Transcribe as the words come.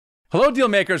Hello, deal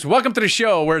makers. Welcome to the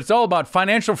show where it's all about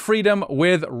financial freedom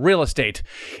with real estate.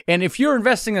 And if you're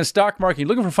investing in the stock market, you're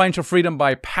looking for financial freedom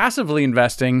by passively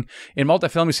investing in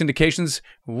multifamily syndications,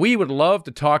 we would love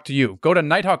to talk to you. Go to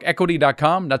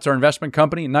nighthawkequity.com. That's our investment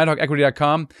company,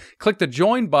 nighthawkequity.com. Click the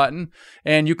join button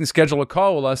and you can schedule a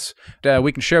call with us.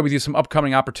 We can share with you some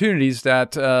upcoming opportunities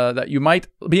that you might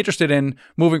be interested in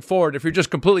moving forward. If you're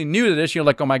just completely new to this, you're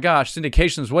like, oh my gosh,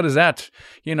 syndications, what is that?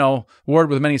 Word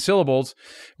with many syllables.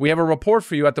 We have a report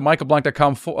for you at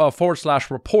themichaelblank.com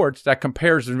 /report that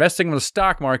compares investing in the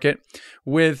stock market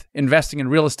with investing in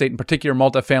real estate, in particular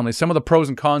multifamily. Some of the pros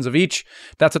and cons of each.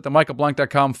 That's at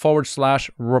themichaelblank.com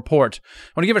 /report.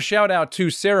 I want to give a shout out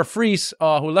to Sarah Fries,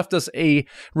 who left us a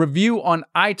review on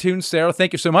iTunes. Sarah,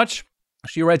 thank you so much.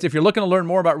 She writes, if you're looking to learn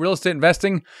more about real estate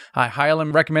investing, I highly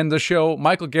recommend the show.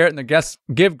 Michael Garrett and the guests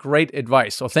give great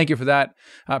advice. So thank you for that.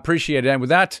 I appreciate it. And with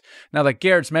that, now that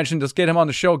Garrett's mentioned, let's get him on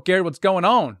the show. Garrett, what's going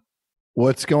on?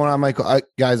 What's going on, Michael?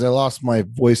 Guys, I lost my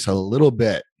voice a little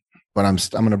bit, but I'm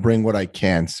going to bring what I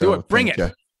can. So do it. Bring it.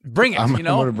 Bring it. I'm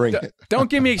going to bring it. Don't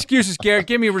give me excuses, Garrett.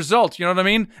 Give me results. You know what I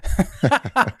mean?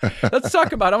 I want to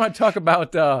talk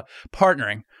about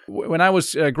partnering. When I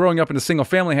was growing up in a single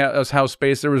family house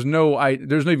space, there's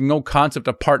even no concept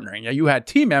of partnering. Yeah, you had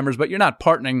team members, but you're not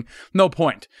partnering. No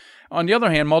point. On the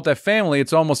other hand, multifamily,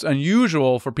 it's almost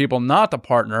unusual for people not to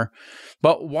partner.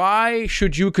 But why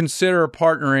should you consider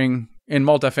partnering in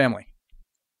multifamily?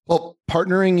 Well,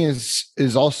 partnering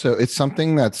is also, it's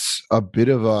something that's a bit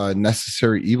of a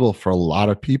necessary evil for a lot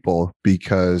of people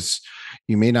because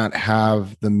you may not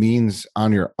have the means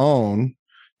on your own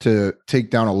to take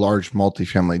down a large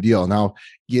multifamily deal. Now,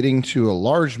 getting to a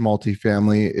large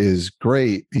multifamily is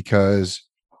great because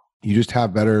you just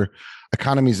have better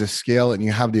economies of scale and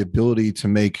you have the ability to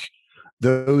make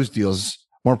those deals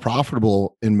more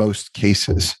profitable in most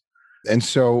cases. And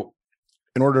so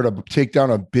in order to take down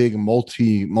a big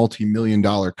multi-million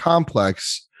dollar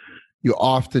complex, you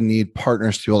often need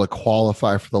partners to be able to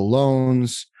qualify for the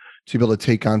loans, to be able to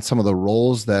take on some of the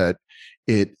roles that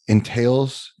it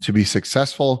entails to be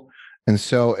successful. And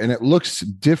it looks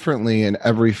differently in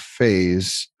every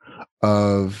phase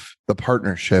of the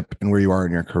partnership and where you are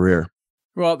in your career.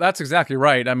 Well, that's exactly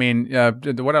right. I mean,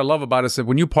 what I love about it is that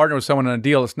when you partner with someone on a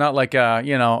deal, it's not like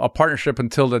a partnership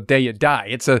until the day you die.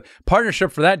 It's a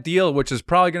partnership for that deal, which is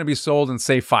probably going to be sold in,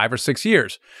 say, 5 or 6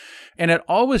 years. And it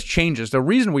always changes. The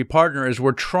reason we partner is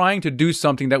we're trying to do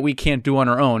something that we can't do on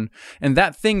our own, and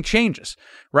that thing changes,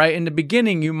 right? In the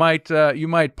beginning, you might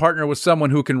partner with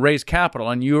someone who can raise capital,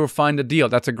 and you will find a deal.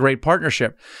 That's a great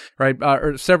partnership, right?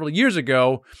 Several years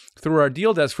ago, through our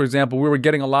deal desk, for example, we were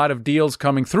getting a lot of deals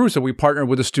coming through, so we partnered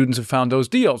with the students who found those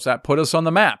deals. That put us on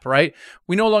the map, right?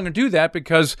 We no longer do that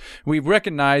because we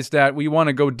recognize that we want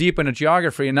to go deep into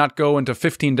geography and not go into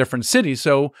 15 different cities,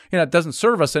 so it doesn't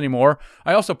serve us anymore.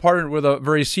 I also partnered with a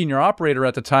very senior operator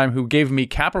at the time who gave me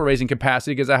capital raising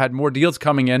capacity because I had more deals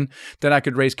coming in than I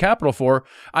could raise capital for.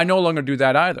 I no longer do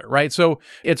that either, right? So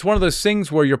it's one of those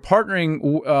things where you're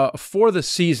partnering for the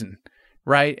season,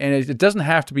 right? And it doesn't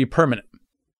have to be permanent.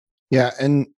 Yeah,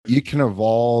 and you can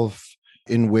evolve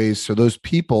in ways. So those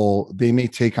people, they may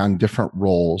take on different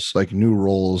roles, like new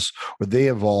roles, or they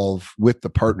evolve with the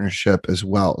partnership as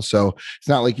well. So it's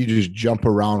not like you just jump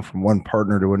around from one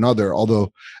partner to another,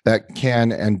 although that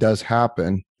can and does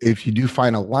happen. If you do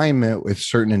find alignment with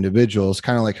certain individuals,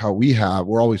 kind of like how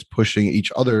we're always pushing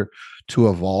each other to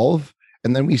evolve,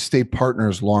 and then we stay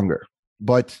partners longer.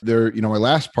 But our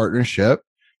last partnership,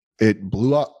 it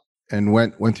blew up and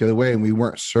went the other way, and we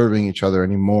weren't serving each other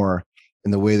anymore in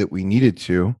the way that we needed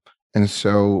to. And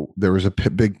so there was a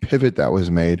big pivot that was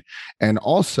made. And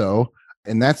also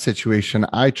in that situation,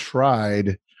 I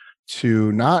tried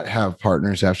to not have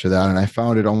partners after that, and I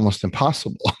found it almost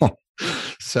impossible.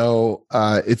 So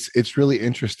it's really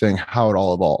interesting how it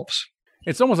all evolves.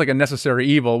 It's almost like a necessary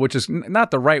evil, which is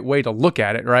not the right way to look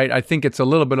at it, right? I think it's a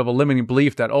little bit of a limiting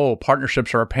belief that,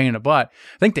 partnerships are a pain in the butt.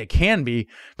 I think they can be,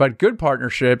 but good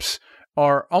partnerships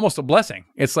are almost a blessing.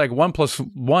 It's like 1 +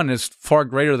 1 is far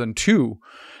greater than 2.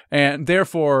 And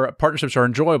therefore, partnerships are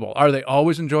enjoyable. Are they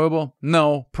always enjoyable?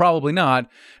 No, probably not.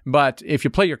 But if you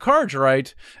play your cards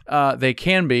right, they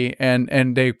can be,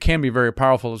 and they can be very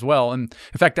powerful as well. And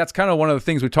in fact, that's kind of one of the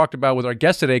things we talked about with our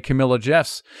guest today, Camilla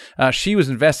Jeffs. She was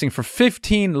investing for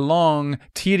 15 long,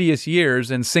 tedious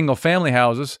years in single-family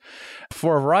houses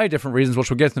for a variety of different reasons, which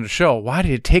we'll get into the show. Why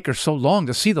did it take her so long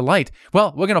to see the light?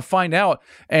 Well, we're going to find out.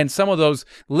 And some of those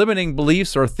limiting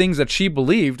beliefs or things that she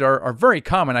believed are very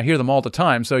common. I hear them all the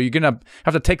time. So you're going to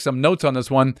have to take some notes on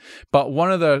this one. But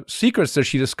one of the secrets that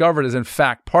she discovered is, in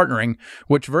fact, partnering,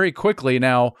 which very quickly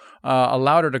now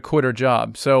allowed her to quit her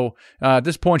job. So at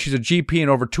this point, she's a GP in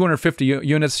over 250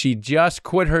 units. She just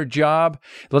quit her job.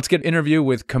 Let's get an interview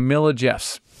with Camilla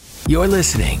Jeffs. You're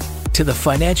listening to the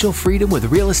Financial Freedom with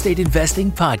Real Estate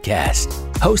Investing podcast,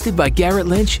 hosted by Garrett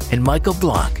Lynch and Michael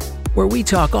Blanc, where we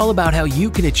talk all about how you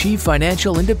can achieve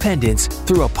financial independence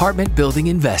through apartment building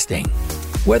investing.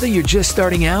 Whether you're just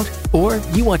starting out or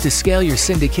you want to scale your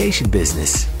syndication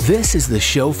business, this is the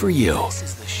show for you.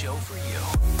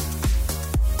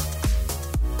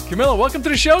 Camilla, welcome to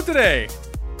the show today.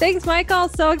 Thanks, Michael.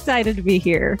 So excited to be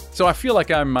here. So I feel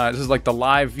like I'm, this is like the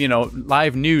live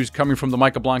news coming from the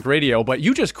Michael Blanc radio, but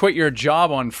you just quit your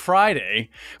job on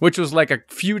Friday, which was like a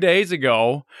few days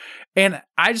ago. And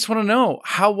I just want to know,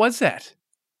 how was that?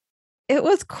 It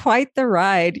was quite the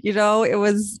ride. It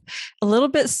was a little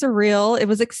bit surreal. It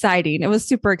was exciting. It was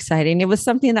super exciting. It was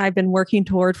something that I've been working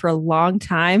toward for a long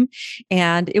time.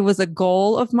 And it was a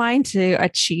goal of mine to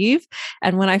achieve.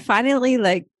 And when I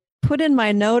finally put in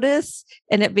my notice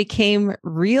and it became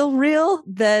real,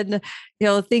 then,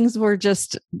 things were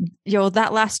just,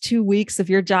 that last 2 weeks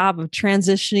of your job of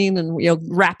transitioning and,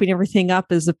 wrapping everything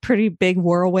up is a pretty big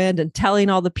whirlwind, and telling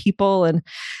all the people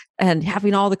and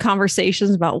having all the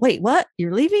conversations about, wait, what?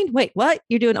 You're leaving? Wait, what?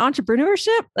 You're doing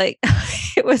entrepreneurship?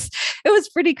 It was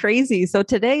pretty crazy. So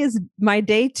today is my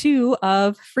day 2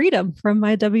 of freedom from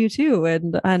my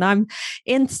W-2. And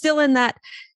I'm still in that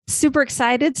super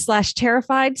excited /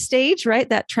 terrified stage, right?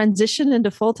 That transition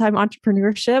into full-time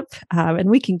entrepreneurship. And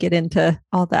we can get into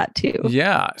all that too.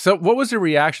 Yeah. So what was the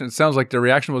reaction? It sounds like the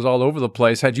reaction was all over the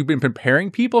place. Had you been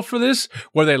preparing people for this?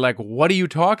 Were they like, what are you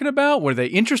talking about? Were they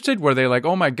interested? Were they like,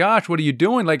 oh my gosh, what are you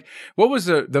doing? What was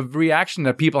the reaction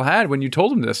that people had when you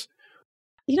told them this?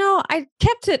 I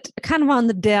kept it kind of on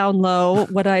the down low,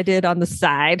 what I did on the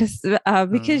side,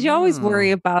 because you always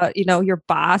worry about, your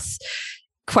boss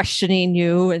questioning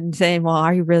you and saying, well,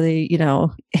 are you really,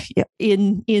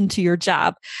 into your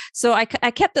job? So I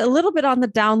kept it a little bit on the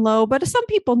down low, but some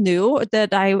people knew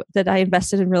that I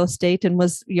invested in real estate and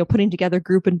was, putting together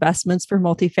group investments for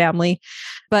multifamily,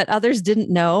 but others didn't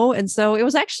know. And so it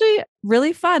was actually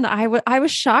really fun. I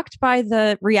was shocked by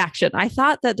the reaction. I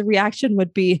thought that the reaction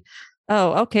would be,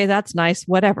 oh, okay, that's nice,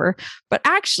 whatever. But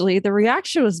actually the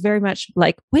reaction was very much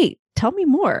like, wait, tell me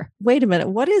more. Wait a minute.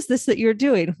 What is this that you're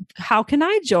doing? How can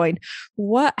I join?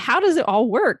 How does it all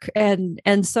work? And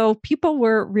so people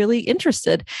were really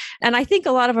interested. And I think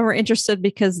a lot of them were interested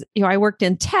because, I worked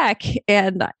in tech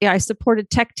and I supported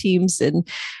tech teams,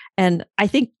 and I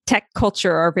think tech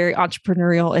culture are very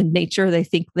entrepreneurial in nature. They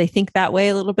think that way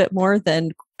a little bit more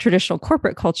than traditional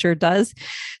corporate culture does.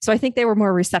 So I think they were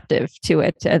more receptive to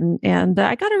it. And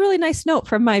I got a really nice note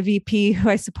from my VP who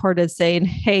I supported saying,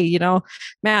 hey,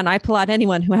 man, I applaud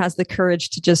anyone who has the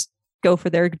courage to just go for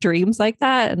their dreams like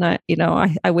that. And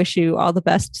I wish you all the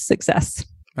best success.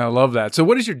 I love that. So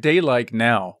what is your day like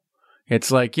now?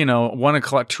 It's like, 1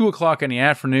 o'clock, 2 o'clock in the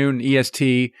afternoon,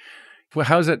 EST.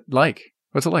 How's it like?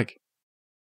 What's it like?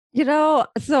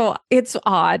 So it's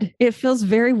odd. It feels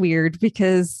very weird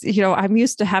because, I'm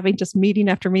used to having just meeting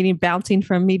after meeting, bouncing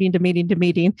from meeting to meeting to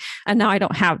meeting. And now I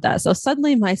don't have that. So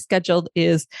suddenly my schedule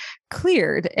is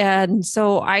cleared. And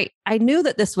so I knew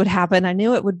that this would happen. I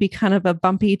knew it would be kind of a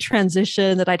bumpy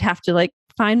transition, that I'd have to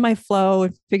find my flow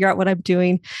and figure out what I'm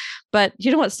doing. But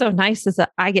what's so nice is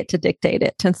that I get to dictate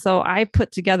it. And so I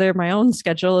put together my own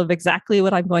schedule of exactly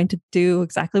what I'm going to do,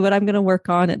 exactly what I'm going to work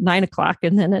on at 9 o'clock.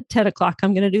 And then at 10 o'clock,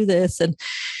 I'm going to do this. And,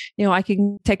 I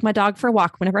can take my dog for a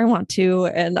walk whenever I want to.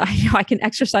 And I can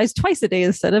exercise twice a day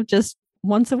instead of just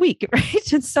once a week,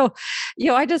 right? And so,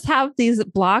 I just have these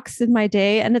blocks in my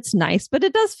day, and it's nice, but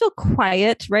it does feel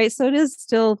quiet, right? So it is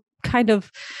still kind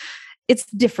of, it's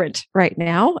different right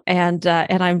now. And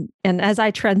as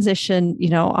I transition,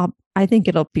 I think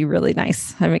it'll be really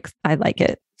nice. I like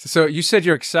it. So you said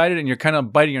you're excited and you're kind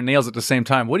of biting your nails at the same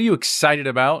time. What are you excited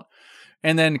about?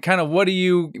 And then kind of what are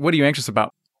you anxious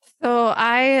about? So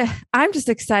I'm just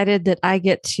excited that I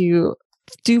get to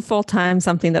do full-time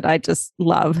something that I just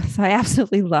love. So I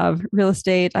absolutely love real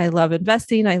estate. I love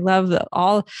investing. I love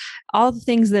all the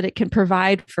things that it can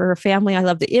provide for a family. I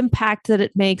love the impact that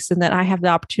it makes, and that I have the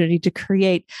opportunity to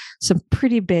create some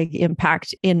pretty big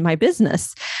impact in my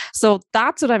business. So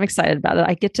that's what I'm excited about.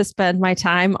 I get to spend my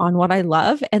time on what I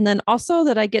love, and then also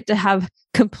that I get to have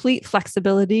complete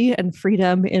flexibility and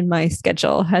freedom in my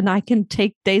schedule. And I can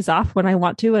take days off when I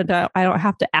want to, and I don't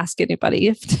have to ask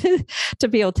anybody to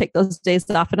be able to take those days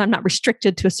off. And I'm not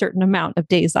restricted to a certain amount of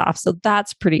days off. So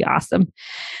that's pretty awesome.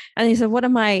 And he said, what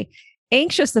am I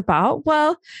anxious about?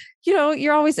 Well,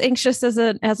 you're always anxious as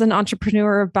an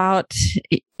entrepreneur about,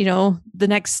 the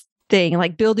next thing,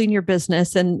 like building your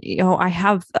business. And, I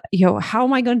have, how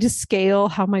am I going to scale?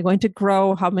 How am I going to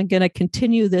grow? How am I going to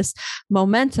continue this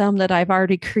momentum that I've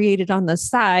already created on the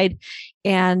side?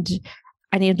 And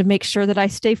I need to make sure that I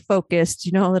stay focused,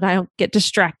 that I don't get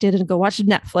distracted and go watch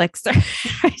Netflix.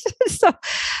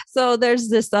 So there's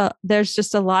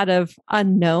just a lot of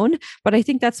unknown, but I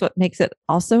think that's what makes it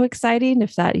also exciting,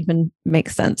 if that even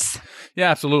makes sense.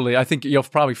 Yeah, absolutely. I think you'll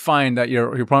probably find that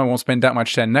you probably won't spend that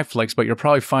much time on Netflix, but you'll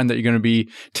probably find that you're going to be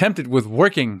tempted with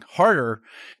working harder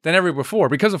than ever before.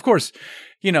 Because of course,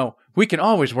 we can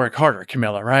always work harder,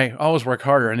 Camilla, right? Always work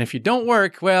harder. And if you don't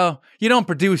work, well, you don't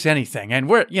produce anything. And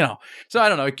so I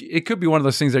don't know. It could be one of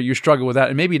those things that you struggle with that.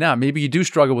 And maybe not. Maybe you do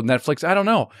struggle with Netflix. I don't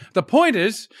know. The point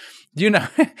is, you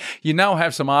now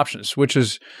have some options, which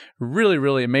is really,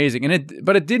 really amazing.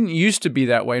 But it didn't used to be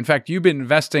that way. In fact, you've been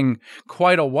investing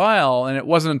quite a while, and it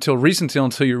wasn't until recently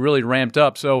until you really ramped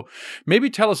up. So maybe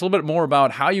tell us a little bit more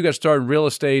about how you got started in real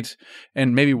estate,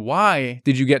 and maybe why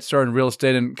did you get started in real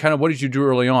estate, and kind of what did you do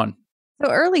early on?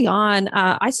 So early on,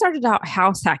 I started out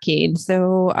house hacking.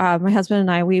 So my husband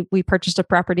and I, we purchased a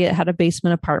property that had a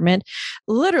basement apartment,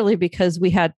 literally because we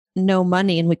had no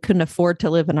money and we couldn't afford to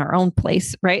live in our own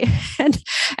place, right?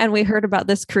 And we heard about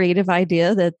this creative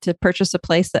idea that to purchase a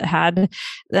place that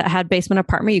had basement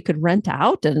apartment you could rent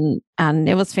out, and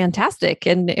it was fantastic,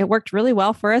 and it worked really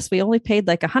well for us. We only paid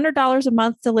like $100 a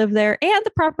month to live there, and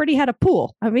the property had a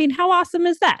pool. I mean, how awesome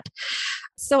is that?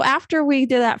 So after we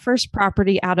did that first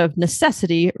property out of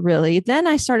necessity, really, then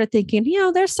I started thinking,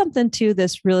 there's something to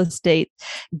this real estate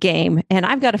game and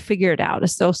I've got to figure it out.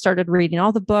 So started reading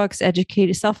all the books,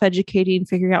 self-educating,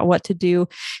 figuring out what to do.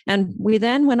 And we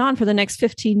then went on for the next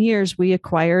 15 years. We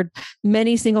acquired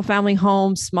many single family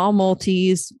homes, small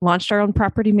multis, launched our own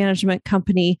property management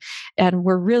company, and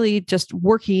we're really just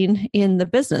working in the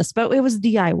business. But it was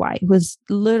DIY. It was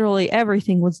literally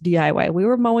everything was DIY. We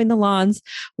were mowing the lawns.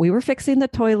 We were fixing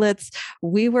the toilets.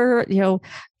 We were,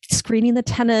 screening the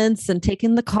tenants and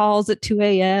taking the calls at 2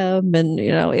 a.m. And,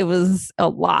 it was a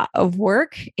lot of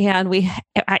work. And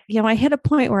I hit a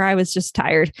point where I was just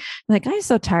tired. Like, I'm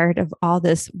so tired of all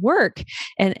this work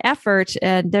and effort,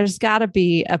 and there's got to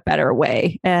be a better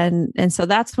way. And so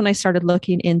that's when I started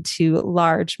looking into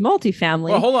large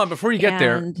multifamily. Well, hold on before you get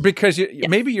there, because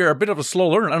maybe you're a bit of a slow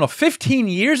learner. I don't know, 15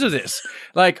 years of this,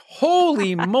 like,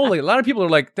 holy moly. A lot of people are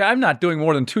like, I'm not doing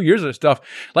more than 2 years of this stuff.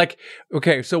 Like,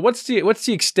 okay, so what's the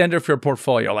extent of your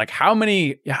portfolio? Like, how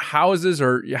many houses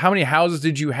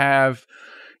did you have?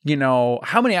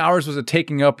 How many hours was it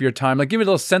taking up your time? Like, give me a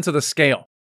little sense of the scale.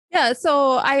 Yeah.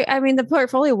 So I mean, the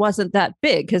portfolio wasn't that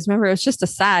big because remember, it was just a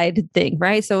side thing,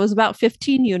 right? So it was about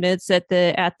 15 units at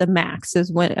the max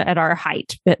is when at our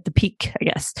height, at the peak, I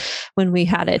guess, when we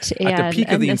had it. At the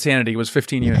peak of the insanity was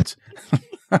 15 units.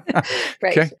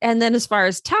 Right. Okay. And then as far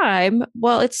as time,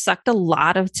 well, it sucked a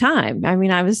lot of time. I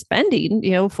mean, I was spending,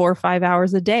 4 or 5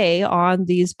 hours a day on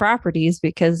these properties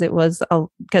because it was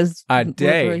a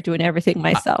day really doing everything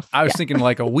myself. I was thinking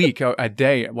like a week, a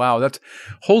day. Wow. That's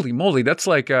holy moly. That's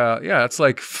like, that's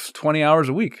like 20 hours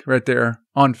a week right there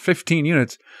on 15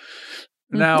 units.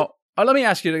 Now, let me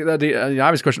ask you the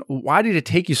obvious question. Why did it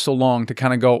take you so long to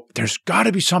kind of go, there's got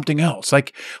to be something else?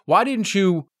 Like, why didn't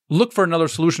you look for another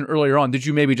solution earlier on? Did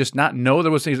you maybe just not know it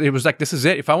was like, this is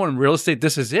it? If I want in real estate,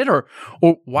 this is it? Or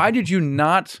why did you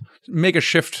not make a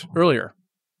shift earlier?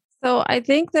 So I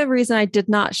think the reason I did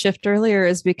not shift earlier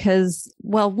is because,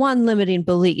 well, one, limiting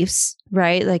beliefs,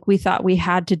 right? Like we thought we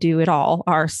had to do it all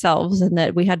ourselves and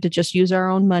that we had to just use our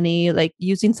own money. Like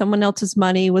using someone else's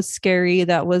money was scary.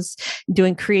 That was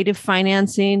doing creative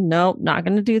financing. Nope, not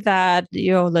going to do that.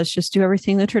 Let's just do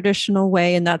everything the traditional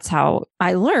way. And that's how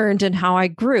I learned and how I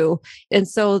grew. And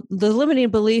so the limiting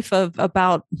belief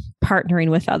about partnering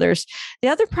with others. The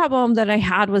other problem that I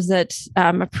had was that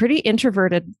I'm a pretty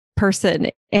introverted person.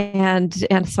 And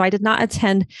so I did not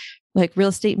attend like real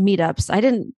estate meetups. I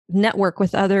didn't network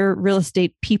with other real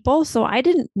estate people. So I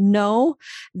didn't know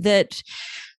that,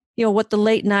 what the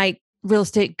late night real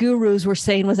estate gurus were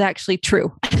saying was actually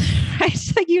true. Right?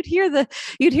 Like you'd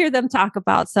hear them talk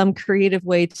about some creative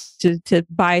way to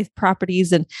buy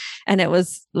properties, and it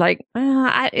was like,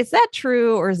 is that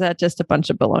true or is that just a bunch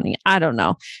of baloney? I don't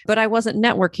know. But I wasn't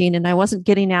networking and I wasn't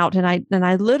getting out, and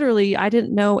I literally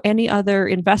didn't know any other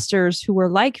investors who were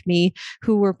like me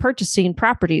who were purchasing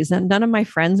properties, and none of my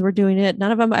friends were doing it.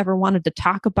 None of them ever wanted to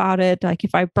talk about it. Like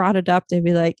if I brought it up, they'd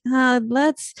be like,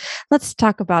 let's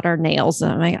talk about our nails.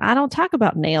 And I'm like, I don't talk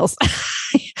about nails.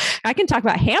 I can talk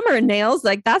about hammer and nails.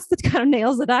 Like that's the kind of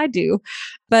nails that I do.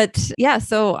 But yeah,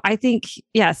 so I think,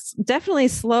 yes, definitely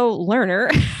slow learner.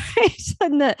 Right?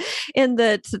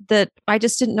 that I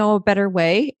just didn't know a better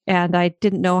way, and I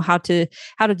didn't know how to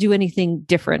do anything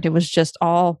different. It was just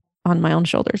all on my own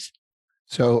shoulders.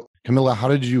 So Camilla, how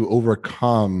did you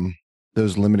overcome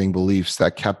those limiting beliefs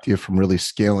that kept you from really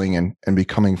scaling and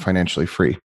becoming financially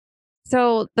free?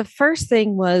 So the first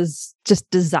thing was just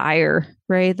desire,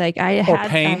 right? Like I had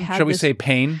pain. Shall we say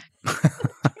pain?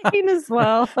 Pain as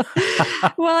well.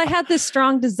 Well, I had this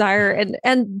strong desire,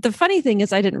 and the funny thing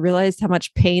is, I didn't realize how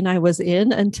much pain I was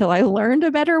in until I learned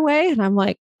a better way, and I'm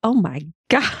like, oh my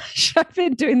gosh, I've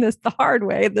been doing this the hard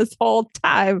way this whole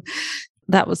time.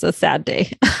 That was a sad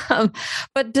day.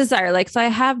 But desire, like, so I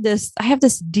have this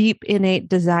deep innate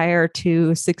desire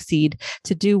to succeed,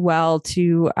 to do well,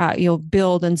 to,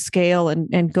 build and scale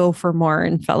and go for more,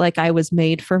 and felt like I was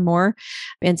made for more.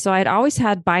 And so I'd always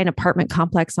had buy an apartment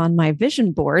complex on my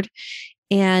vision board.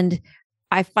 And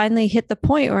I finally hit the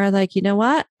point where I'm like, you know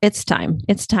what? It's time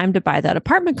to buy that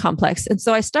apartment complex. And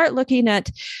so I start looking at,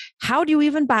 how do you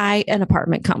even buy an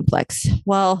apartment complex?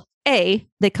 Well,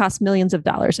 they cost millions of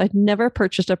dollars. I'd never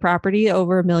purchased a property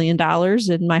over $1 million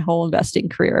in my whole investing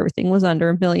career. Everything was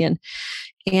under $1 million.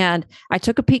 And I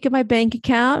took a peek at my bank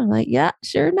account. I'm like, yeah,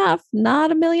 sure enough,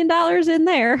 not $1 million in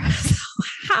there. So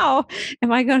how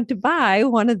am I going to buy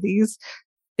one of these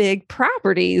big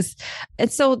properties?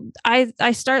 And so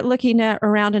I start looking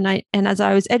around, and as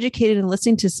I was educated and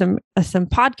listening to some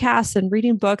podcasts and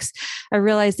reading books, I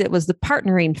realized it was the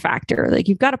partnering factor. Like,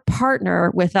 you've got to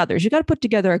partner with others. You got to put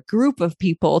together a group of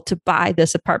people to buy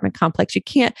this apartment complex. You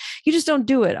just don't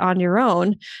do it on your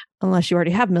own unless you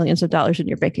already have millions of dollars in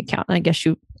your bank account. And I guess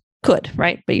you could,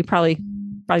 right? But you probably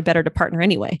better to partner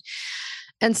anyway.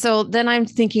 And so then I'm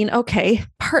thinking, okay,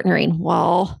 partnering.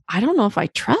 Well, I don't know if I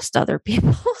trust other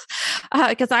people,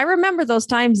 because I remember those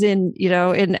times in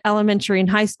elementary and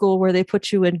high school where they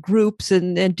put you in groups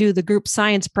and do the group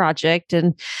science project.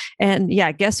 And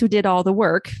yeah, guess who did all the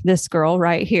work? This girl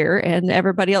right here. And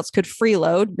everybody else could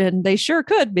freeload, and they sure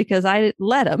could, because I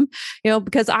let them,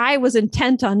 because I was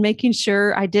intent on making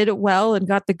sure I did it well and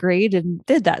got the grade and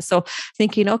did that. So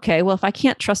thinking, okay, well, if I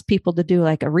can't trust people to do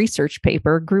like a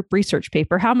group research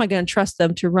paper, how am I going to trust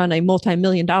them to run a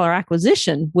multi-million-dollar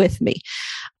acquisition with me?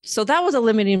 So that was a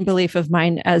limiting belief of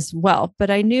mine as well.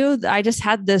 But I knew that I just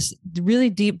had this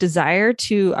really deep desire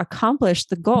to accomplish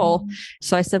the goal.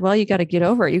 So I said, well, you got to get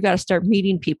over it. You got to start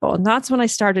meeting people. And that's when I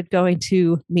started going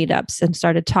to meetups and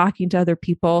started talking to other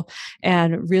people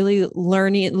and really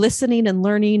listening and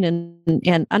learning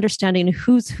and understanding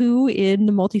who's who in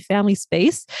the multifamily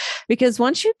space. Because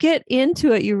once you get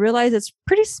into it, you realize it's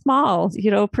pretty small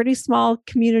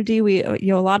community.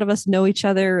 A lot of us know each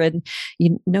other and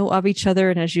of each other.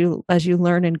 And as you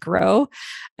learn and grow,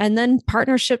 and then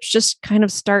partnerships just kind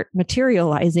of start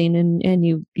materializing, and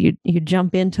you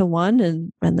jump into one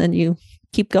and then you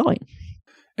keep going.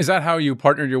 Is that how you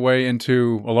partnered your way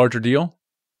into a larger deal?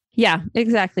 Yeah,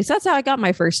 exactly. So that's how I got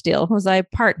my first deal, was I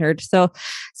partnered. So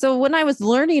when I was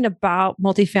learning about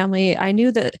multifamily, I knew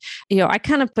that, I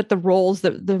kind of put the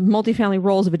multifamily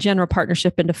roles of a general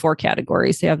partnership into 4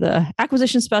 categories. You have the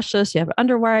acquisition specialist, you have an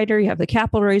underwriter, you have the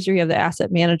capital raiser, you have the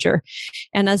asset manager.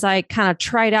 And as I kind of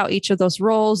tried out each of those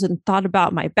roles and thought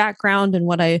about my background and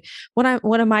what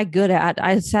am I good at,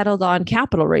 I settled on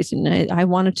capital raising. I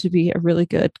wanted to be a really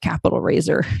good capital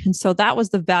raiser. And so that was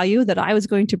the value that I was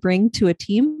going to bring to a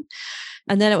team.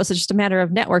 And then it was just a matter of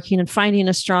networking and finding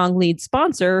a strong lead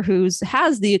sponsor who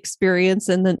has the experience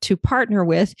and then to partner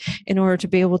with in order to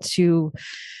be able to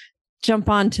jump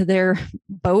onto their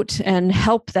boat and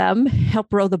help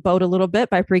row the boat a little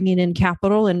bit by bringing in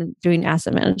capital and doing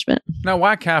asset management. Now,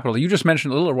 why capital? You just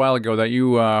mentioned a little while ago that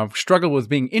you struggle with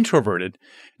being introverted.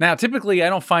 Now, typically, I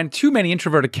don't find too many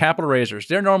introverted capital raisers.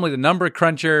 They're normally the number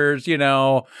crunchers,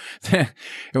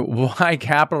 Why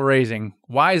capital raising?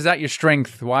 Why is that your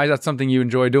strength? Why is that something you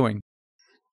enjoy doing?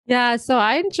 Yeah, so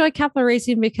I enjoy capital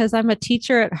raising because I'm a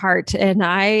teacher at heart, and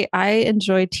I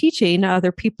enjoy teaching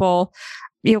other people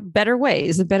better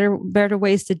ways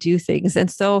to do things. And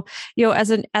so,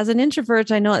 as an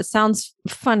introvert, I know it sounds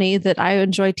funny that I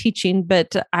enjoy teaching,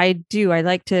 but I do. I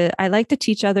like to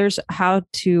teach others how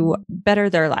to better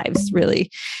their lives, really.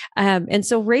 And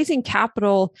so raising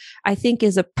capital, I think,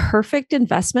 is a perfect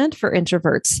investment for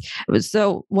introverts.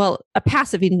 So, a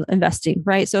passive investing,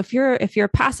 right? So if you're a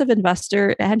passive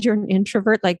investor and you're an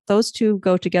introvert, like, those two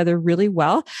go together really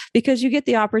well, because you get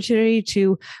the opportunity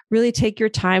to really take your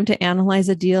time to analyze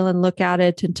a deal and look at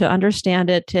it and to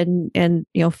understand it and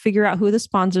figure out who the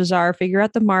sponsors are, figure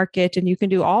out the market, and you can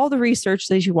do all the research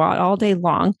that you want all day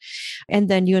long. And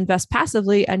then you invest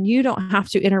passively, and you don't have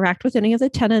to interact with any of the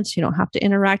tenants. You don't have to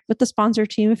interact with the sponsor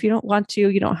team if you don't want to.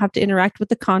 You don't have to interact with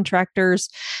the contractors.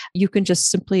 You can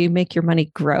just simply make your money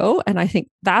grow. And I think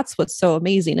that's what's so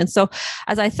amazing. And so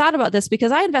as I thought about this,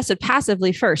 because I invested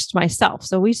passively first myself.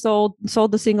 So we sold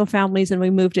the single families and we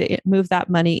moved that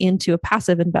money into a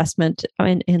passive investment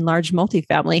in large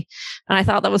multifamily. And I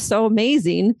thought that was so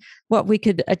amazing. What we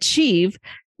could achieve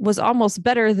was almost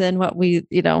better than what we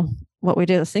did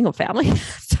with single family,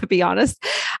 to be honest.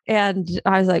 And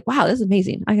I was like, wow, this is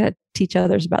amazing. I got to teach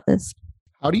others about this.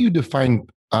 How do you define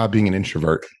being an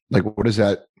introvert? Like, what does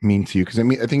that mean to you? Because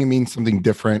I think it means something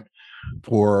different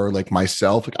for like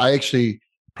myself. Like, I actually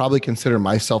probably consider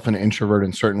myself an introvert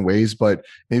in certain ways, but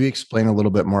maybe explain a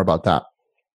little bit more about that.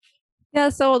 Yeah.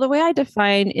 So the way I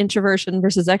define introversion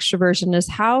versus extroversion is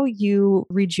how you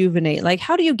rejuvenate. Like,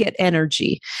 how do you get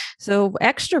energy? So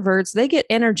extroverts, they get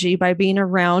energy by being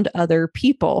around other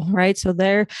people, right? So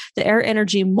their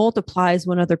energy multiplies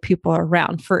when other people are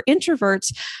around. For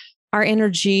introverts, our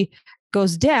energy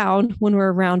goes down when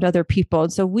we're around other people.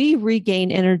 And so we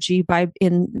regain energy by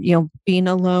being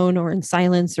alone or in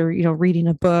silence or, reading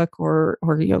a book or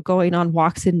going on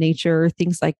walks in nature,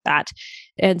 things like that.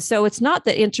 And so it's not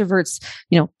that introverts,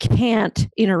 can't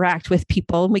interact with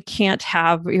people and we can't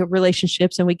have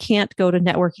relationships and we can't go to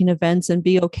networking events and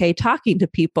be okay talking to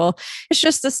people. It's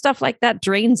just the stuff like that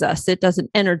drains us. It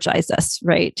doesn't energize us,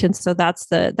 right? And so that's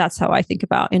how I think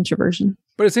about introversion.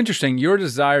 But it's interesting. Your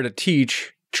desire to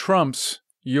teach trumps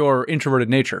your introverted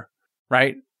nature,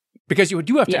 right? Because you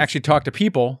do have to actually talk to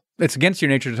people. It's against your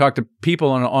nature to talk to people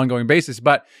on an ongoing basis,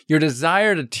 but your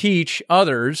desire to teach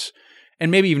others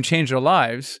and maybe even change their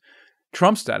lives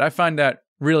trumps that. I find that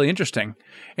really interesting.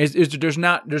 Is there's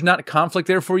not conflict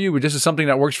there for you? This is something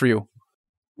that works for you?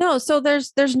 No, so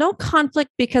there's no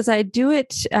conflict because I do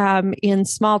it in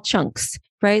small chunks,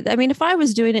 right? I mean, if I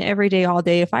was doing it every day, all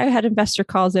day, if I had investor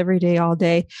calls every day, all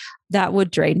day, that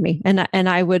would drain me, and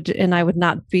I would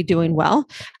not be doing well.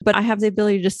 But I have the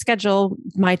ability to schedule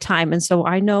my time, and so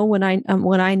I know when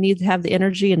I need to have the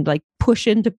energy and like pour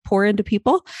into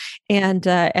people, and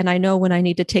I know when I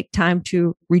need to take time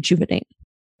to rejuvenate.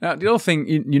 Now, the other thing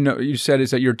you said is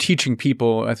that you're teaching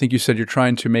people. I think you said you're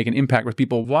trying to make an impact with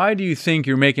people. Why do you think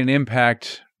you're making an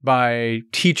impact by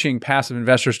teaching passive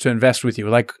investors to invest with you?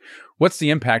 Like, what's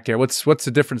the impact here? What's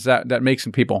the difference that makes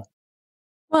in people?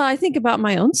 Well, I think about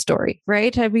my own story,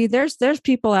 right? I mean, there's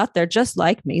people out there just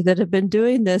like me that have been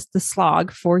doing the slog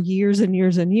for years and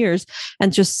years and years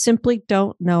and just simply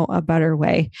don't know a better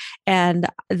way. And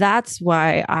that's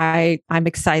why I'm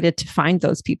excited to find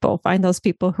those people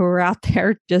who are out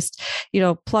there just,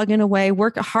 plugging away,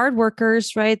 hard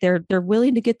workers, right? They're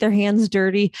willing to get their hands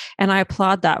dirty. And I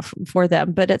applaud that for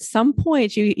them. But at some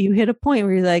point you hit a point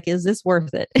where you're like, is this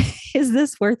worth it? Is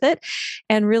this worth it?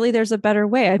 And really there's a better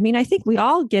way. I mean, I think we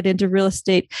all get into real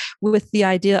estate with the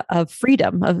idea of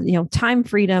freedom, of time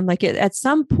freedom. Like at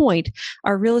some point,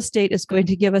 our real estate is going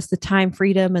to give us the time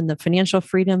freedom and the financial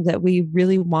freedom that we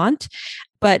really want.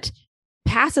 But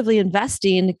passively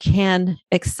investing can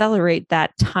accelerate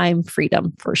that time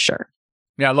freedom for sure.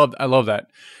 Yeah, I love that.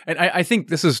 And I think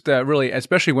this is really,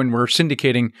 especially when we're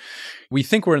syndicating, we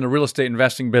think we're in the real estate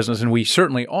investing business, and we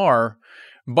certainly are.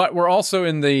 But we're also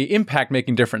in the impact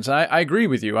making difference. I agree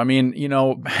with you. I mean,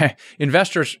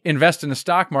 investors invest in the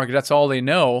stock market. That's all they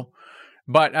know.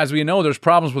 But as we know, there's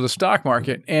problems with the stock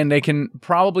market, and they can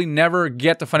probably never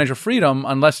get the financial freedom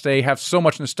unless they have so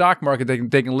much in the stock market they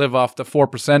can live off the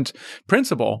 4%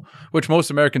 principal, which most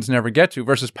Americans never get to,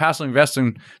 versus passive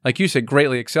investing, like you said,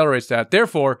 greatly accelerates that.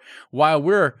 Therefore, while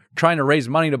we're trying to raise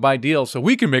money to buy deals so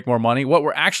we can make more money, what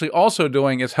we're actually also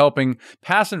doing is helping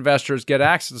passive investors get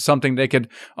access to something they could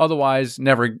otherwise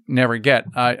never get.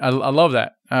 I love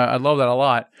that. I love that a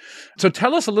lot. So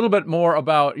tell us a little bit more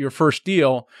about your first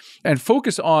deal and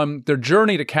focus on their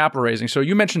journey to capital raising. So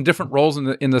you mentioned different roles in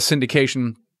the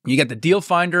syndication. You get the deal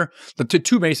finder, the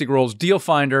two basic roles, deal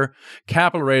finder,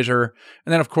 capital raiser,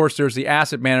 and then of course there's the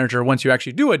asset manager once you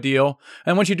actually do a deal.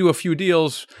 And once you do a few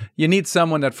deals, you need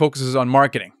someone that focuses on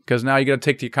marketing, because now you got to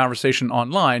take the conversation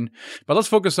online. But let's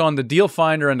focus on the deal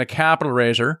finder and the capital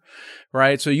raiser,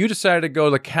 right? So you decided to go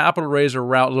the capital raiser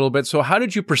route a little bit. So how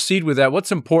did you proceed with that?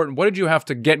 What's important? What did you have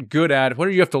to get good at? What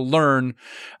did you have to learn?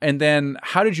 And then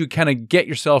how did you kind of get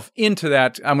yourself into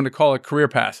that, I'm going to call it, career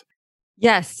path?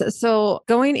 Yes. So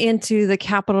going into the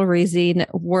capital raising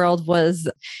world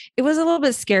it was a little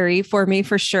bit scary for me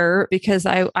for sure, because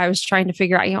I was trying to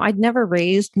figure out, I'd never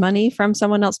raised money from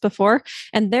someone else before.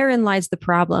 And therein lies the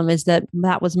problem, is that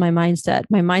was my mindset.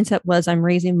 My mindset was I'm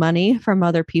raising money from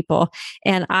other people.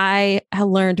 And I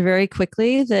learned very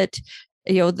quickly that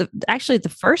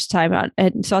the first time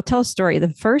and so I'll tell a story.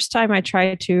 The first time I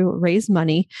tried to raise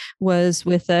money was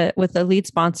with a lead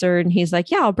sponsor, and he's like,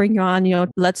 yeah, I'll bring you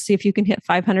on, let's see if you can hit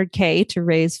 500K to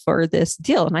raise for this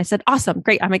deal. And I said, awesome,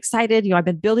 great, I'm excited. I've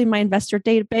been building my investor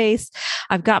database,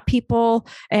 I've got people,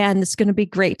 and it's going to be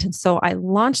great. And so I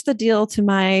launched the deal to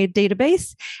my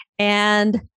database,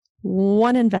 and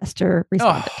one investor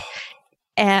responded.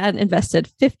 And invested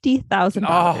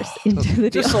 $50,000 into the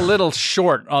deal. Just a little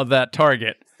short of that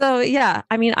target. So yeah,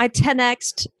 I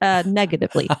 10x'd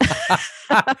negatively,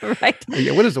 right?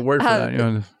 Yeah, what is the word for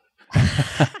that?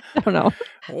 I don't know.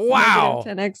 Wow.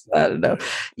 10x. I don't know.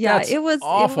 Yeah, That's it was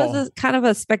awful. It was a kind of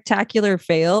a spectacular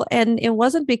fail, and it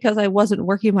wasn't because I wasn't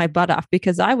working my butt off,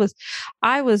 because I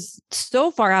was so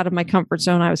far out of my comfort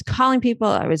zone. I was calling people,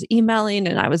 I was emailing,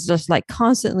 and I was just like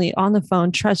constantly on the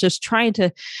phone, just trying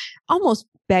to, almost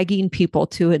begging people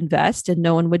to invest, and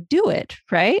no one would do it.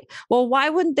 Right? Well, why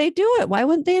wouldn't they do it? Why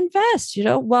wouldn't they invest?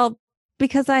 Well,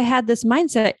 because I had this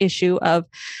mindset issue of,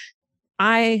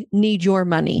 I need your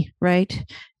money, right?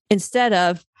 Instead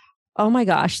of, oh my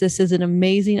gosh, this is an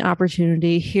amazing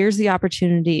opportunity. Here's the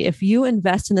opportunity. If you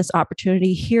invest in this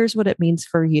opportunity, here's what it means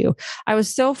for you. I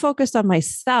was so focused on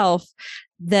myself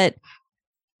that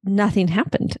nothing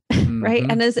happened, right?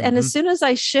 And as soon as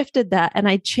I shifted that and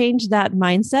I changed that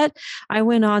mindset, I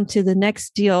went on to the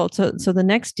next deal. So the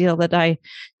next deal that I,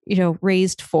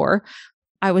 raised for,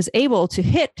 I was able to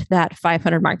hit that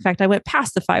 500 mark. In fact, I went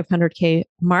past the 500K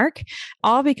mark,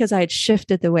 all because I had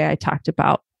shifted the way I talked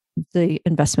about the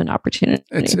investment opportunity.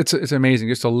 It's amazing.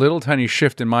 Just a little tiny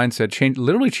shift in mindset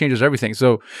literally changes everything.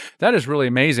 So that is really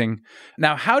amazing.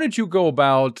 Now, how did you go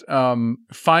about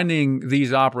finding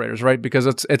these operators, right? Because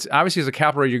it's obviously, as a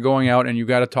capital raiser, you're going out and you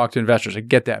got to talk to investors. I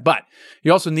get that. But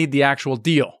you also need the actual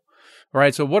deal. All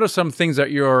right. So what are some things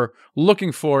that you're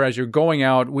looking for as you're going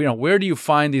out? Where do you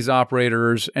find these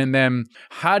operators? And then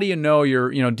how do you know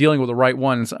you're, dealing with the right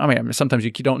ones? Sometimes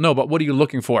you don't know, but what are you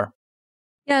looking for?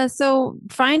 Yeah. So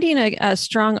finding a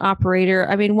strong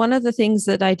operator. One of the things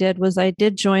that I did was I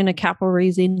did join a capital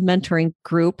raising mentoring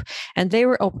group, and they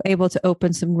were able to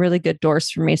open some really good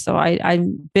doors for me. So I'm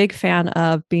a big fan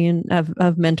of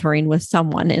of mentoring with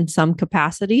someone in some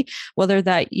capacity, whether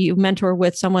that you mentor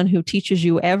with someone who teaches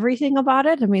you everything about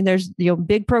it. There's,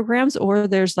 big programs, or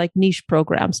there's like niche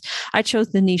programs. I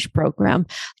chose the niche program,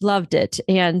 loved it.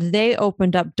 And they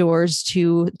opened up doors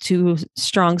to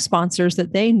strong sponsors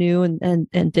that they knew and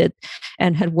did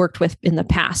and had worked with in the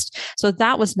past. So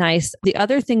that was nice. The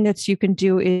other thing that you can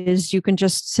do is you can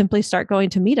just simply start going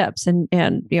to meetups,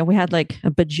 and we had like a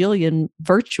bajillion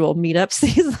virtual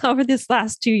meetups over this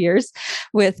last 2 years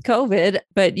with COVID,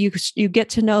 but you get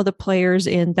to know the players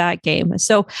in that game.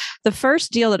 So the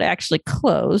first deal that I actually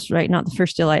closed, right, not the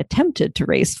first deal I attempted to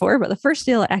raise for, but the first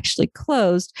deal I actually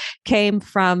closed came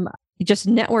from just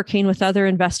networking with other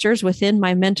investors within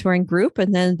my mentoring group.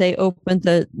 And then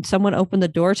someone opened the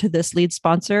door to this lead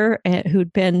sponsor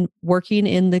who'd been working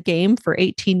in the game for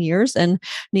 18 years and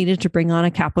needed to bring on a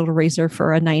capital raiser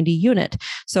for a 90 unit.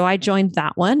 So I joined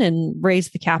that one and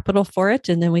raised the capital for it.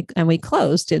 And then we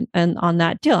closed and on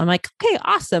that deal. I'm like, okay,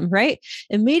 awesome. Right.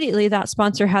 Immediately that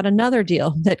sponsor had another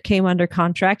deal that came under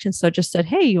contract. And so just said,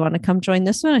 hey, you want to come join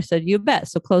this one? I said, you bet.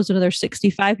 So closed another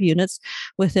 65 units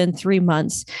within 3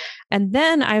 months. And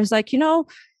then I was like,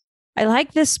 I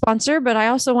like this sponsor, but I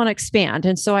also want to expand.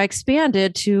 And so I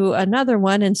expanded to another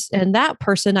one. And that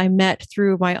person I met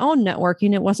through my own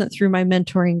networking. It wasn't through my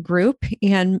mentoring group,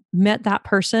 and met that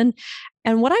person.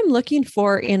 And what I'm looking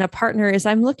for in a partner is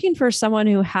I'm looking for someone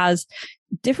who has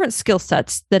different skill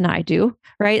sets than I do,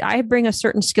 right? I bring a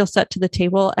certain skill set to the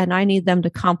table, and I need them to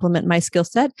complement my skill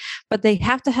set, but they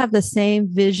have to have the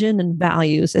same vision and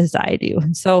values as I do.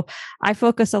 And so I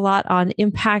focus a lot on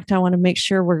impact. I want to make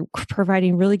sure we're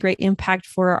providing really great impact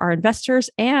for our investors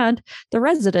and the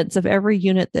residents of every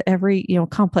unit, every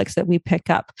complex that we pick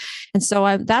up. And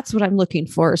so that's what I'm looking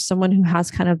for, someone who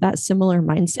has kind of that similar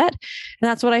mindset. And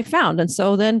that's what I found. And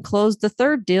so then closed the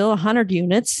third deal, 100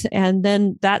 units. And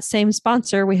then that same sponsor,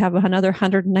 we have another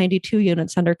 192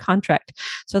 units under contract.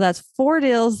 So that's 4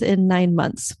 deals in 9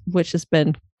 months, which has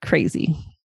been crazy.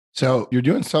 So you're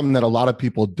doing something that a lot of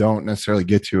people don't necessarily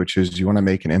get to, which is you want to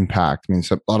make an impact.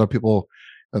 A lot of people,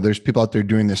 there's people out there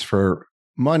doing this for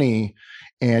money,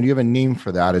 and you have a name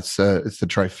for that. It's the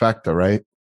trifecta, right?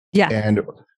 Yeah. And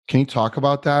Can you talk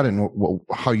about that and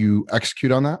how you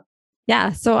execute on that?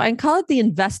 Yeah, so I call it the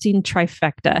investing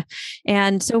trifecta.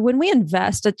 And so when we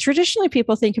invest, traditionally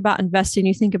people think about investing,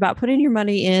 you think about putting your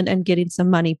money in and getting some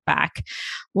money back.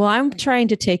 Well, I'm trying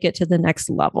to take it to the next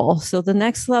level. So the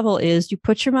next level is you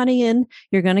put your money in,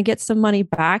 you're going to get some money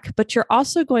back, but you're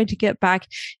also going to get back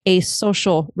a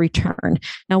social return.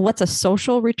 Now, what's a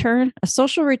social return? A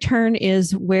social return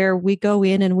is where we go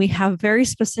in and we have very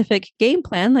specific game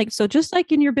plan. So just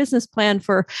like in your business plan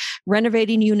for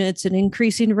renovating units and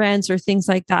increasing rents or things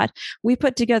like that, we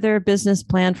put together a business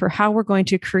plan for how we're going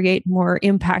to create more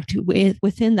impact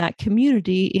within that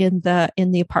community in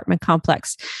the apartment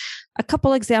complex. A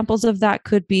couple examples of that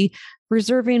could be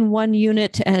reserving one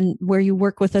unit and where you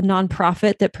work with a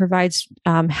nonprofit that provides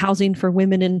housing for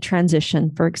women in transition,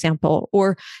 for example,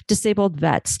 or disabled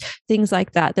vets, things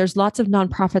like that. There's lots of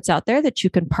nonprofits out there that you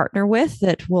can partner with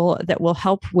that will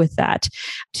help with that.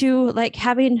 To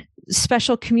having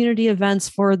special community events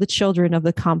for the children of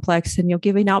the complex and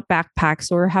giving out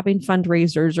backpacks or having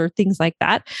fundraisers or things like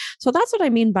that. So that's what I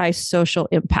mean by social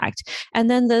impact. And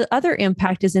then the other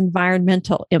impact is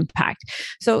environmental impact.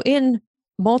 So in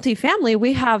multifamily,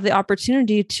 we have the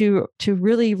opportunity to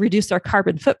really reduce our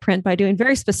carbon footprint by doing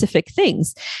very specific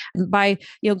things, by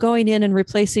going in and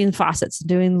replacing faucets,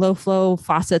 doing low flow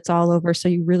faucets all over, so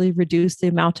you really reduce the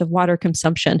amount of water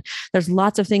consumption. There's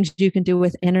lots of things you can do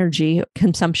with energy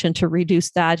consumption to reduce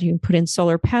that. You can put in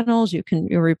solar panels, you can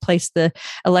replace the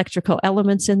electrical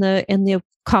elements in the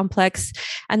complex,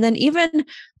 and then even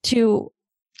to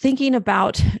thinking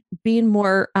about being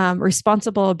more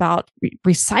responsible about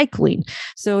recycling.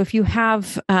 So if you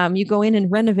have, you go in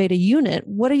and renovate a unit,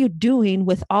 what are you doing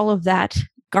with all of that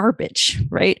garbage,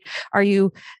 right? Are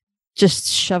you just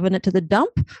shoving it to the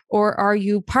dump, or are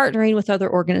you partnering with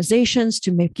other organizations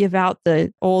to maybe give out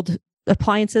the old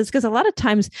appliances? Because a lot of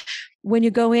times when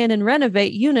you go in and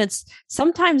renovate units,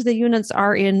 sometimes the units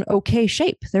are in okay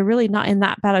shape. They're really not in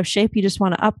that bad of shape. You just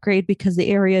want to upgrade because the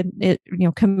area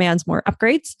commands more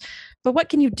upgrades. But what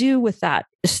can you do with that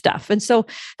stuff? And so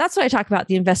that's what I talk about,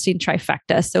 the investing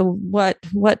trifecta. So what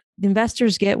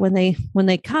investors get when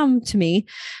they come to me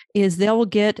is they'll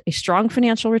get a strong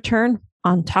financial return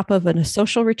on top of a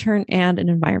social return and an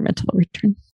environmental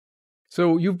return.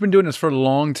 So you've been doing this for a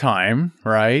long time,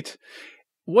 right?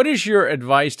 What is your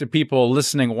advice to people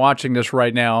listening, watching this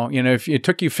right now? If it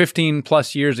took you 15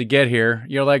 plus years to get here,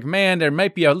 you're like, man, there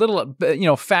might be a little,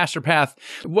 faster path.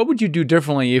 What would you do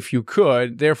differently if you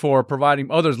could? Therefore,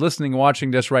 providing others listening,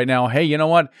 watching this right now, hey, you know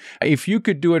what? If you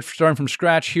could do it starting from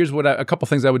scratch, here's what a couple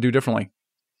things I would do differently.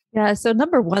 Yeah. So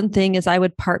number one thing is I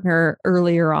would partner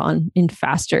earlier on in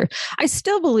faster. I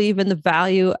still believe in the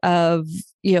value of,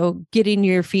 getting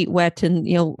your feet wet and,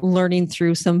 learning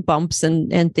through some bumps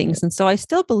and things. And so I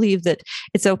still believe that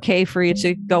it's okay for you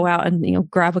to go out and,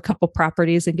 grab a couple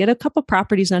properties and get a couple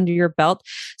properties under your belt.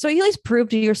 So you at least prove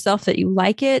to yourself that you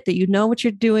like it, that you know what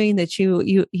you're doing, that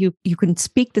you can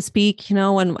speak the speak,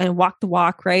 and walk the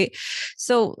walk, right?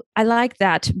 So I like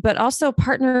that, but also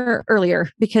partner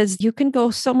earlier because you can go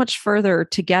so much further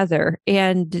together.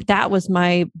 And that's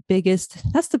the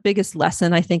biggest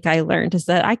lesson I think I learned, is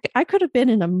that I could have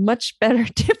been in a much better,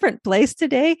 different place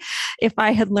today if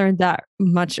I had learned that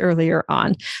much earlier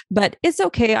on. But it's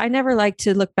okay. I never like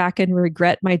to look back and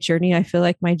regret my journey. I feel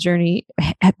like my journey,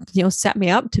 set me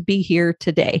up to be here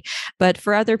today. But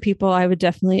for other people, I would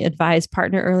definitely advise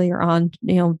partner earlier on,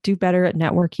 do better at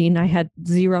networking. I had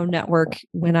zero network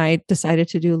when I decided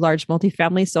to do large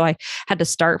multifamily. So I had to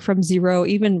start from zero,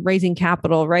 even raising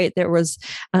capital, right? It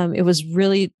was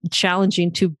really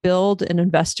challenging to build an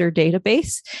investor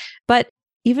database. But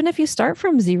even if you start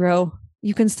from zero,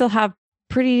 you can still have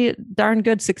pretty darn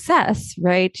good success,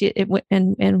 right?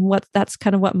 That's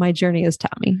kind of what my journey has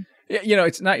taught me.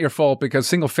 It's not your fault because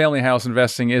single family house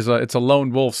investing it's a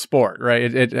lone wolf sport,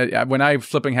 right? When I was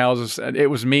flipping houses, it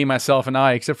was me, myself, and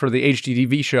I, except for the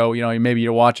HGTV show, maybe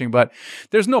you're watching, but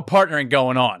there's no partnering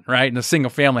going on, right? In a single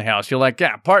family house, you're like,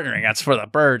 yeah, partnering, that's for the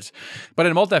birds. But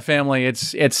in multifamily,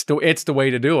 it's the way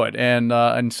to do it.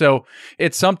 And so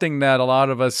it's something that a lot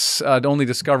of us only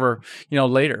discover,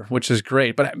 later, which is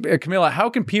great. But Camilla, how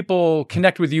can people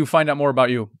connect with you, find out more about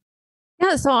you?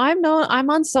 Yeah, so I'm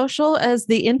on social as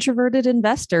the Introverted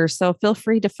Investor. So feel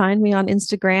free to find me on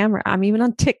Instagram, or I'm even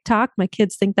on TikTok. My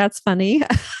kids think that's funny,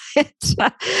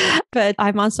 but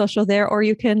I'm on social there. Or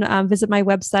you can visit my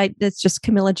website. It's just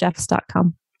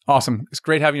CamillaJeffs.com. Awesome. It's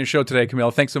great having you on the show today,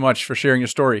 Camilla. Thanks so much for sharing your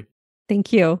story.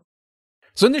 Thank you.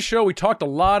 So in this show, we talked a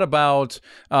lot about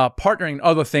partnering and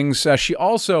other things. She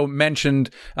also mentioned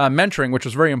mentoring, which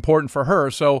was very important for her.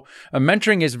 So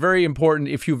mentoring is very important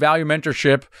if you value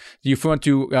mentorship. If you want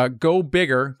to go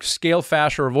bigger, scale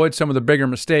faster, avoid some of the bigger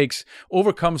mistakes,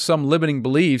 overcome some limiting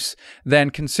beliefs, then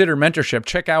consider mentorship.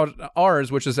 Check out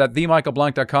ours, which is at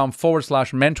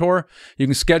themichaelblank.com/mentor. You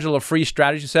can schedule a free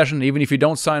strategy session. Even if you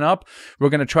don't sign up, we're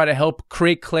going to try to help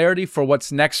create clarity for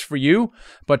what's next for you.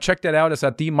 But check that out. It's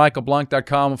at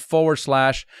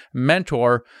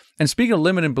themichaelblank.com/mentor. And speaking of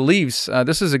limiting beliefs,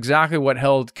 this is exactly what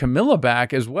held Camilla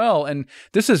back as well. And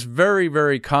this is very,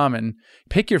 very common.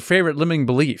 Pick your favorite limiting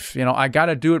belief. I got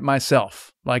to do it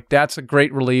myself. Like, that's a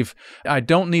great relief. I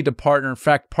don't need to partner. In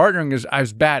fact, partnering is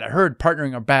bad. I heard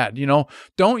partnering are bad.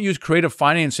 Don't use creative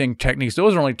financing techniques.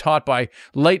 Those are only taught by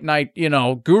late night,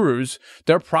 gurus.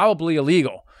 They're probably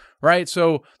illegal. Right?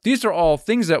 So these are all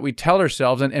things that we tell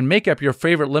ourselves and make up your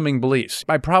favorite limiting beliefs.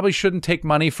 I probably shouldn't take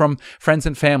money from friends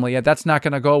and family. Yeah, that's not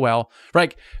going to go well.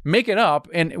 Right? Make it up.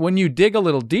 And when you dig a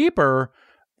little deeper,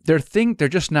 they're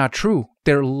just not true.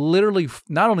 They're literally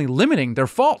not only limiting, they're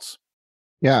false.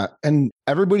 Yeah. And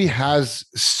everybody has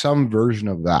some version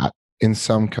of that in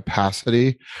some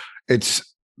capacity. It's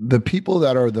the people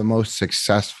that are the most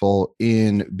successful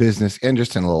in business and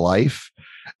just in life.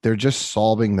 They're just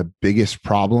solving the biggest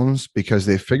problems because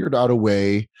they figured out a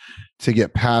way to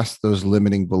get past those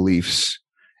limiting beliefs.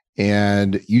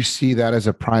 And you see that as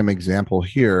a prime example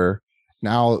here.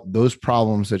 Now, those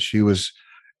problems that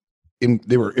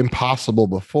they were impossible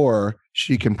before,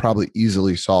 she can probably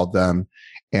easily solve them.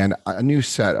 And a new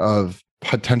set of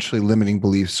potentially limiting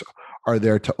beliefs are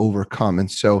there to overcome. And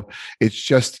so it's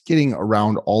just getting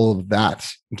around all of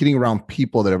that, getting around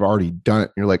people that have already done it.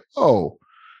 And you're like, oh,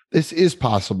 this is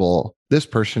possible. This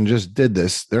person just did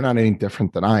this. They're not any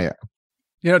different than I am.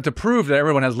 To prove that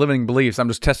everyone has limiting beliefs, I'm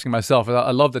just testing myself.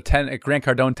 I love the Grant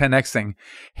Cardone 10X thing.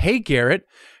 Hey, Garrett,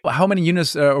 how many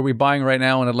units are we buying right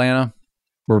now in Atlanta?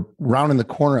 We're rounding the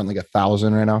corner on like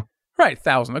 1,000 right now. Right,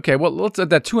 1,000. Okay, well, let's at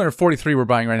that 243 we're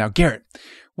buying right now. Garrett,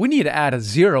 we need to add a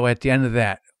zero at the end of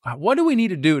that. What do we need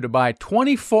to do to buy a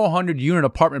 2,400 unit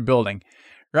apartment building?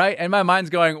 Right? And my mind's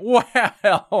going, well,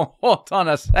 hold on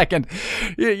a second.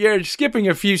 You're skipping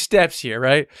a few steps here,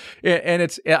 right?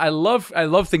 And I love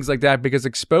things like that because it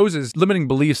exposes limiting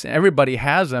beliefs. Everybody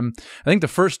has them. I think the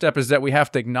first step is that we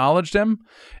have to acknowledge them.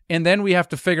 And then we have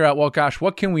to figure out, well, gosh,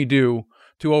 what can we do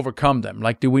to overcome them?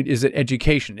 Like, is it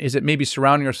education? Is it maybe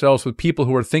surrounding ourselves with people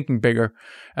who are thinking bigger,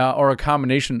 or a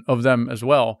combination of them as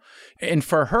well? And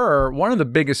for her, one of the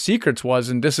biggest secrets was,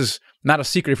 and this is not a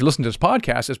secret if you listen to this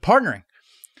podcast, is partnering.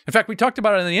 In fact, we talked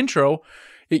about it in the intro.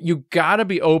 You got to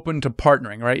be open to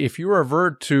partnering, right? If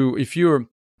you're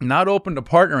not open to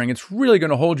partnering, it's really going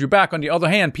to hold you back. On the other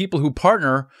hand, people who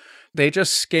partner, they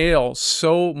just scale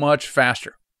so much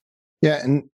faster. Yeah.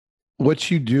 And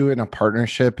what you do in a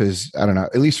partnership is, I don't know,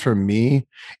 at least for me,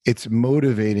 it's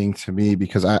motivating to me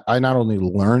because I not only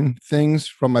learn things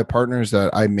from my partners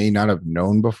that I may not have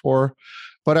known before,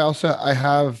 but I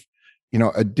have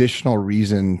additional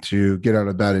reason to get out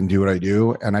of bed and do what I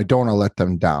do. And I don't want to let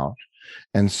them down.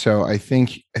 And so I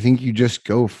think you just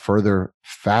go further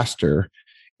faster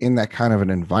in that kind of an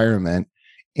environment.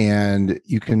 And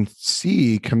you can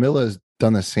see Camilla's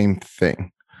done the same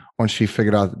thing once she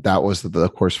figured out that was the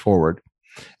course forward.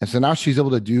 And so now she's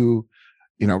able to do,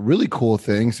 really cool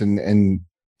things and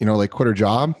like quit her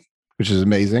job, which is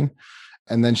amazing.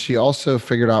 And then she also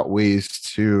figured out ways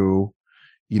to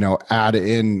add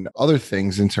in other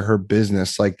things into her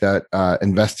business, like that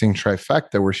investing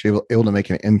trifecta, where she's able to make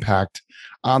an impact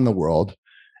on the world.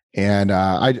 And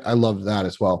I love that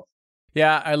as well.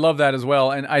 Yeah, I love that as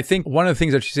well. And I think one of the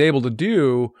things that she's able to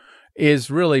do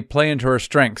is really play into her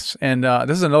strengths. And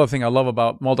this is another thing I love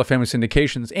about multifamily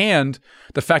syndications and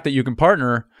the fact that you can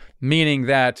partner, meaning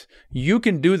that you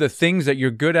can do the things that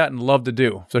you're good at and love to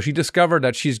do. So she discovered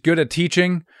that she's good at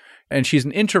teaching, and she's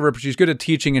an introvert, but she's good at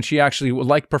teaching, and she actually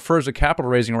prefers a capital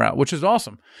raising route, which is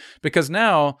awesome because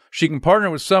now she can partner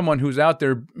with someone who's out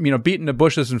there, beating the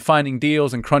bushes and finding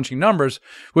deals and crunching numbers,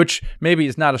 which maybe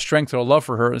is not a strength or a love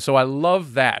for her. And so I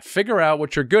love that. Figure out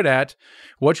what you're good at,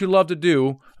 what you love to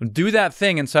do that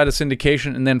thing inside of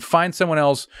syndication, and then find someone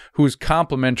else who's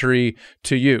complementary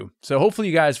to you. So hopefully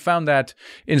you guys found that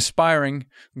inspiring.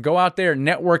 Go out there,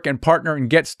 network and partner and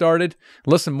get started.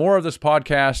 Listen more of this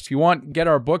podcast. If you want, get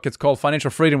our book. It's called Financial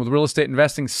Freedom with Real Estate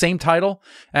Investing. Same title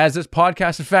as this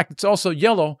podcast. In fact, it's also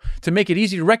yellow to make it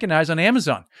easy to recognize on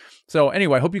Amazon. So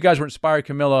anyway, I hope you guys were inspired,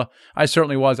 Camilla. I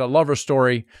certainly was. I love her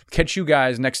story. Catch you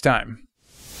guys next time.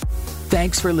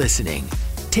 Thanks for listening.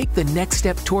 Take the next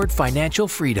step toward financial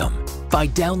freedom. by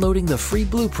downloading the free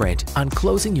blueprint on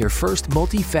closing your first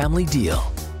multifamily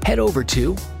deal. Head over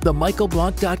to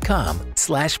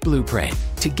themichaelblanc.com/blueprint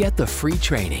to get the free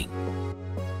training.